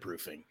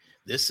future-proofing.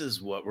 This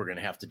is what we're going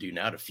to have to do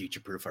now to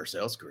future-proof our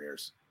sales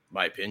careers,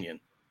 my opinion.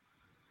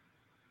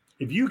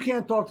 If you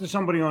can't talk to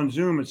somebody on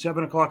Zoom at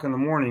 7:00 in the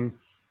morning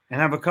and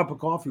have a cup of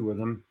coffee with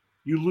them,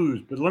 you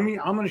lose. But I'm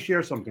going to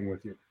share something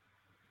with you.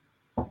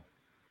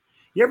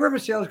 You ever have a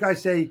sales guy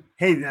say,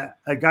 hey,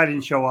 a guy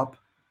didn't show up?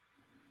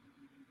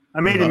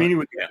 I made a meeting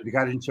with you. The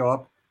guy didn't show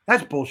up.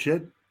 That's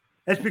bullshit.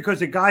 That's because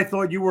the guy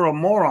thought you were a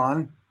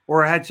moron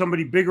or had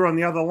somebody bigger on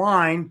the other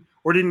line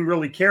or didn't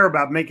really care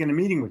about making a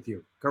meeting with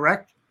you,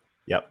 correct?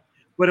 Yep.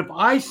 But if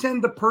I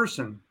send the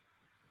person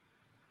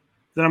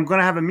that I'm going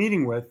to have a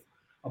meeting with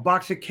a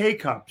box of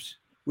K-Cups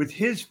with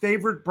his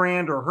favorite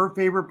brand or her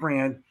favorite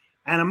brand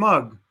and a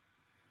mug,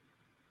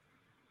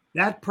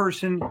 that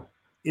person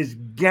is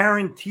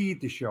guaranteed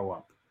to show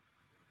up.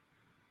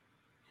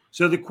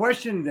 So the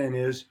question then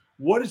is,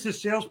 what is the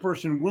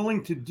salesperson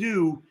willing to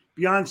do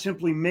beyond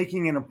simply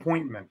making an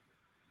appointment?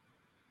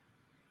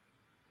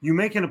 You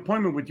make an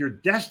appointment with your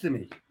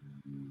destiny.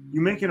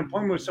 You make an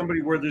appointment with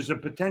somebody where there's a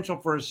potential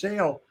for a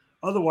sale.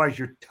 Otherwise,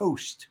 you're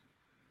toast.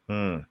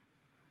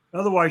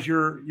 Otherwise,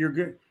 you're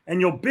good. And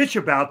you'll bitch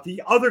about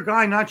the other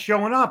guy not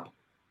showing up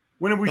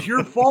when it was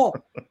your fault.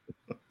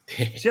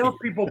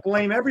 Salespeople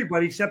blame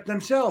everybody except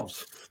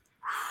themselves.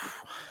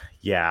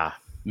 Yeah.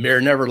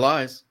 Mirror never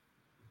lies.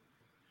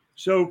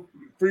 So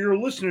for your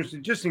listeners,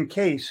 just in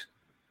case,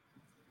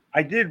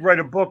 I did write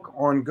a book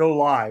on Go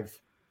Live.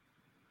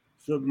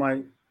 So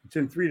it's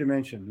in 3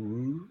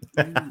 dimensions.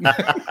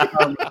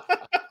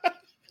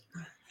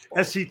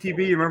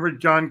 SCTV, you remember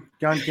John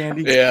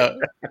Candy? Yeah.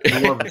 I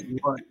love it.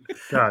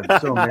 God,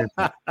 so amazing.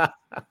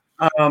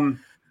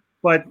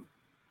 But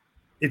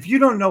if you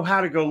don't know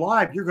how to go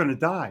live, you're going to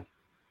die.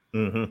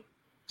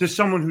 To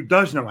someone who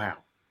does know how.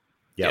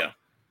 Yeah.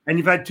 And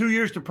you've had 2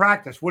 years to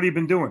practice. What have you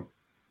been doing?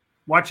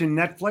 Watching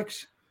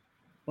Netflix?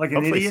 Like an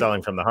Hopefully idiot?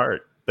 selling from the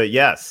heart. But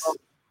yes.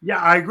 Yeah,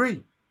 I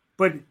agree.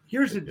 But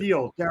here's the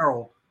deal,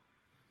 Daryl.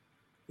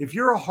 If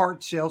you're a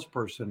heart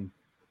salesperson,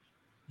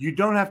 you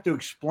don't have to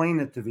explain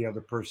it to the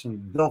other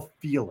person. They'll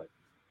feel it.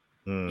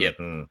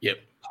 Yep.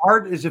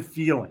 Heart is a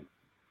feeling,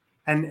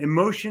 and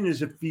emotion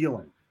is a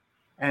feeling.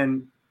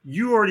 And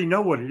you already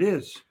know what it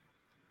is.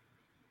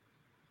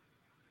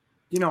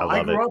 You know,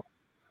 I grew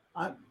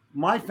up,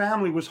 my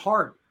family was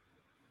heart.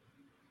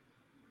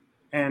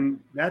 And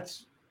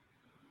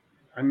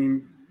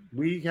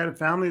we had a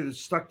family that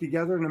stuck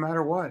together no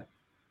matter what.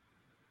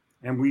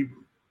 And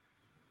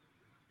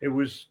it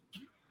was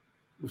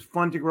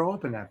fun to grow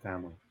up in that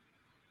family.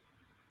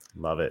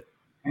 Love it.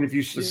 And if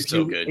you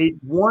good. ate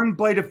one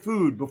bite of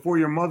food before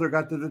your mother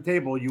got to the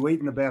table, you ate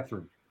in the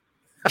bathroom.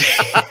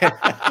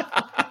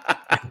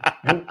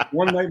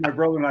 One night, my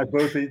brother and I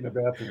both ate in the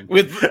bathroom.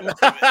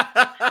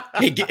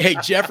 Hey,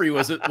 Jeffrey,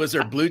 was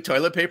there blue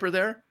toilet paper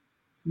there?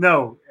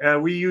 No,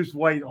 we used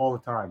white all the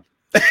time.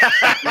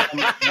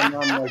 My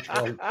mom likes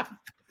white.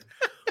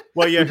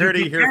 Well, you But heard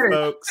you it can here, get it.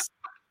 folks.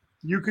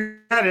 You could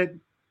get it.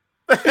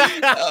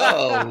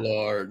 Oh,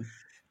 Lord.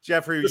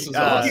 Jeffrey, This is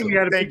awesome. We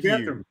had a thank big you.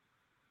 bathroom.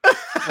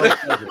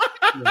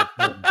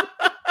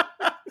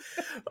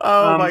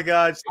 Oh my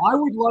gosh. I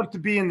would love to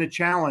be in the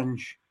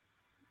challenge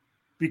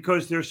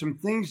because there's some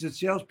things that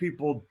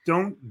salespeople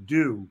don't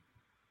do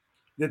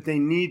that they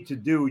need to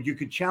do. You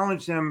could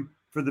challenge them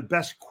for the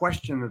best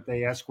question that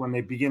they ask when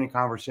they begin a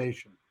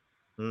conversation.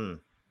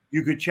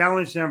 You could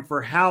challenge them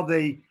for how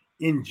they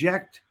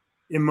inject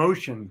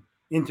emotion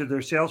into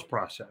their sales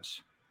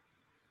process.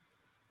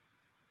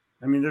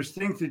 I mean, there's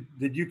things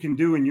that you can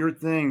do in your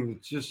thing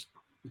that's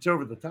it's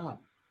over the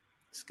top.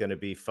 It's going to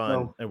be fun.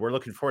 So, and we're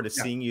looking forward to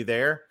seeing you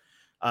there.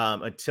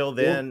 Until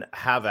then,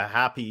 have a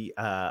happy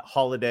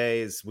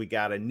holidays. We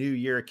got a new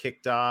year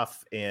kicked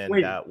off, and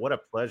Wait, what a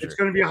pleasure. It's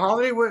going to be a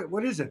holiday?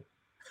 What is it?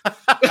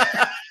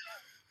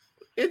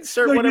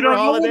 Insert No, you whatever don't know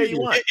holiday what you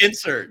it want.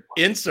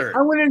 Insert.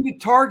 I went into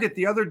Target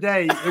the other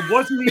day. It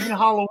wasn't even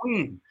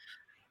Halloween.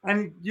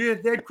 And they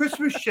had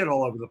Christmas shit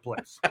all over the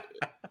place.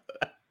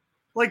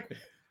 Like,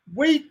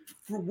 wait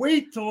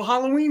till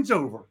Halloween's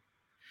over.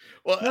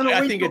 Well,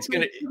 I think it's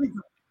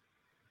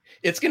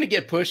gonna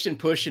get pushed and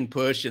pushed and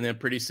pushed, and then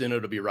pretty soon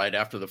it'll be right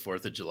after the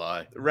 4th of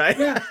July. Right?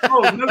 Yeah.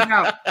 Oh, no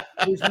doubt.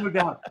 There's no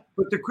doubt.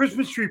 But the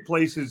Christmas tree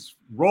place is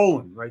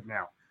rolling right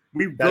now.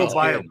 We go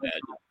by it.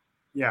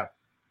 Yeah.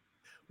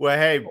 Well,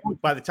 hey,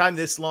 by the time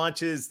this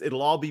launches,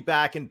 it'll all be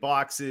back in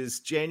boxes.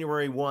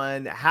 January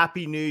 1.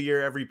 Happy New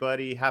Year,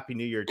 everybody. Happy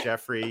New Year,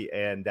 Jeffrey.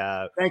 And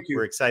thank you.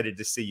 We're excited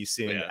to see you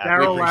soon. Yeah.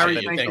 Daryl,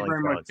 Larry, you. thank you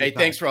very much. Hey,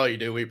 thanks for all you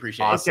do. We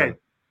appreciate Awesome. it. Okay.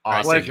 All right,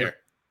 Awesome. take care.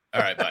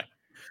 All right, bye.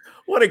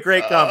 What a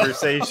great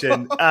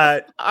conversation.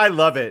 I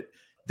love it.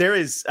 There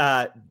is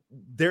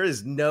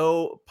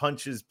no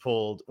punches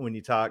pulled when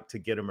you talk to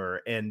Gitomer,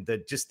 and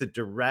just the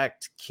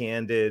direct,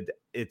 candid,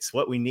 it's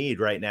what we need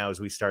right now as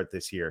we start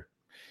this year.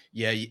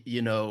 Yeah,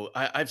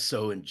 I've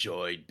so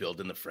enjoyed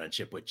building the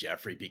friendship with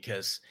Jeffrey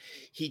because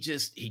he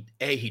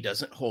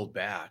doesn't hold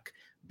back,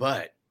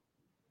 but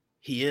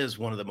he is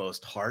one of the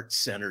most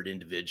heart-centered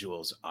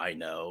individuals I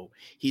know.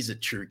 He's a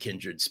true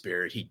kindred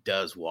spirit. He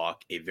does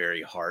walk a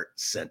very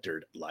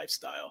heart-centered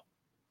lifestyle.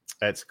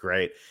 That's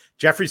great.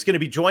 Jeffrey's going to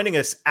be joining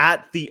us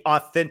at the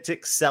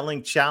Authentic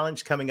Selling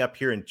Challenge coming up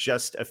here in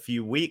just a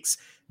few weeks,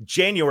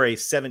 January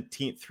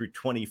 17th through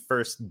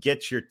 21st.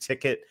 Get your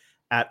ticket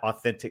at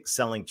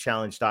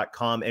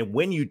AuthenticSellingChallenge.com. And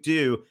when you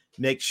do,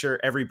 make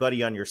sure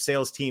everybody on your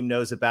sales team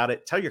knows about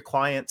it. Tell your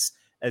clients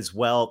as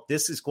well.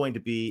 This is going to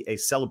be a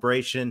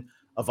celebration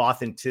of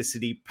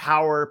authenticity,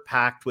 power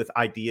packed with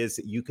ideas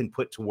that you can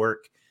put to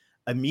work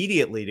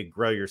immediately to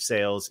grow your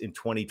sales in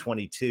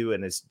 2022.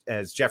 And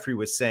as Jeffrey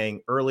was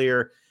saying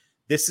earlier,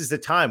 this is the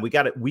time we've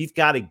got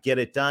to get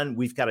it done.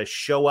 We've got to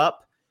show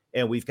up,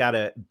 and we've got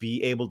to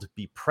be able to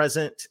be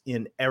present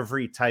in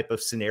every type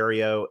of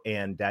scenario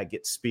and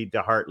get speed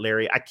to heart.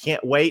 Larry, I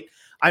can't wait.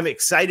 I'm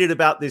excited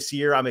about this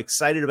year. I'm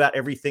excited about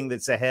everything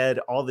that's ahead,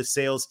 all the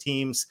sales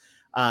teams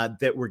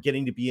that we're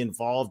getting to be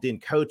involved in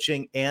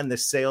coaching, and the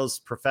sales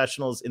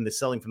professionals in the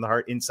Selling from the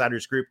Heart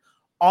Insiders Group.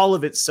 All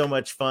of it's so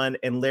much fun.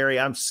 And Larry,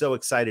 I'm so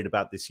excited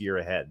about this year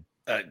ahead.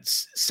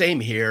 Same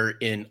here.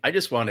 And I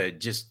just want to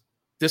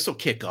this will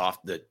kick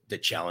off the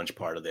challenge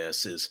part of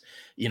this is,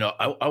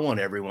 I want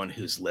everyone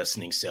who's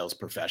listening, sales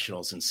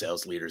professionals and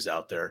sales leaders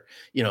out there,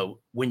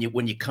 when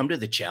you come to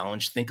the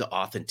challenge, think of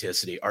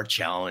authenticity. Our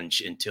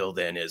challenge until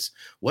then is,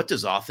 what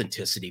does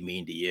authenticity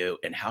mean to you?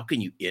 And how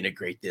can you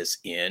integrate this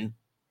in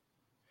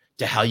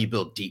to how you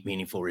build deep,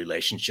 meaningful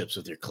relationships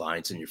with your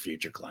clients and your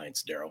future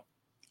clients, Daryl?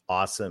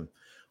 Awesome.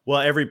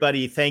 Well,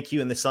 everybody, thank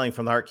you in the Selling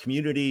from the Heart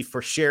community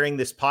for sharing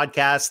this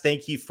podcast.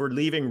 Thank you for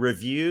leaving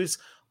reviews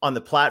on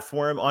the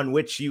platform on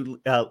which you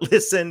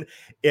listen.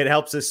 It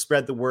helps us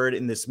spread the word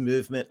in this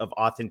movement of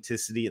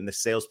authenticity in the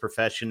sales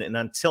profession. And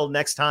until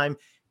next time,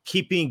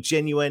 keep being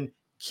genuine,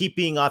 keep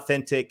being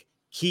authentic,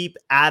 keep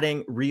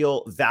adding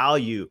real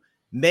value,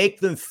 make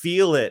them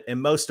feel it.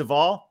 And most of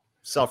all,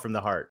 sell from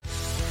the heart.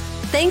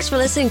 Thanks for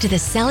listening to the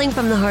Selling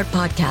from the Heart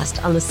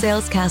podcast on the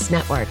Salescast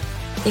Network.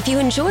 If you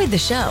enjoyed the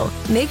show,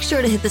 make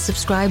sure to hit the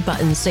subscribe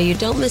button so you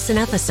don't miss an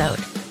episode.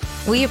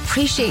 We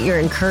appreciate your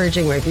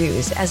encouraging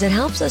reviews as it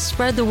helps us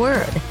spread the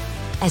word.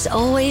 As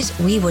always,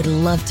 we would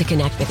love to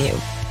connect with you.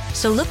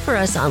 So look for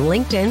us on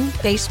LinkedIn,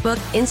 Facebook,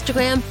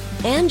 Instagram,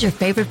 and your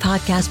favorite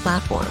podcast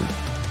platform.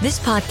 This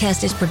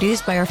podcast is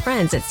produced by our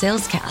friends at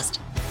Salescast.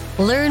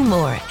 Learn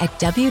more at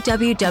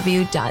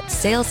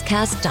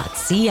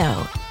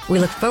www.salescast.co. We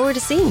look forward to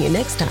seeing you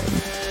next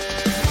time.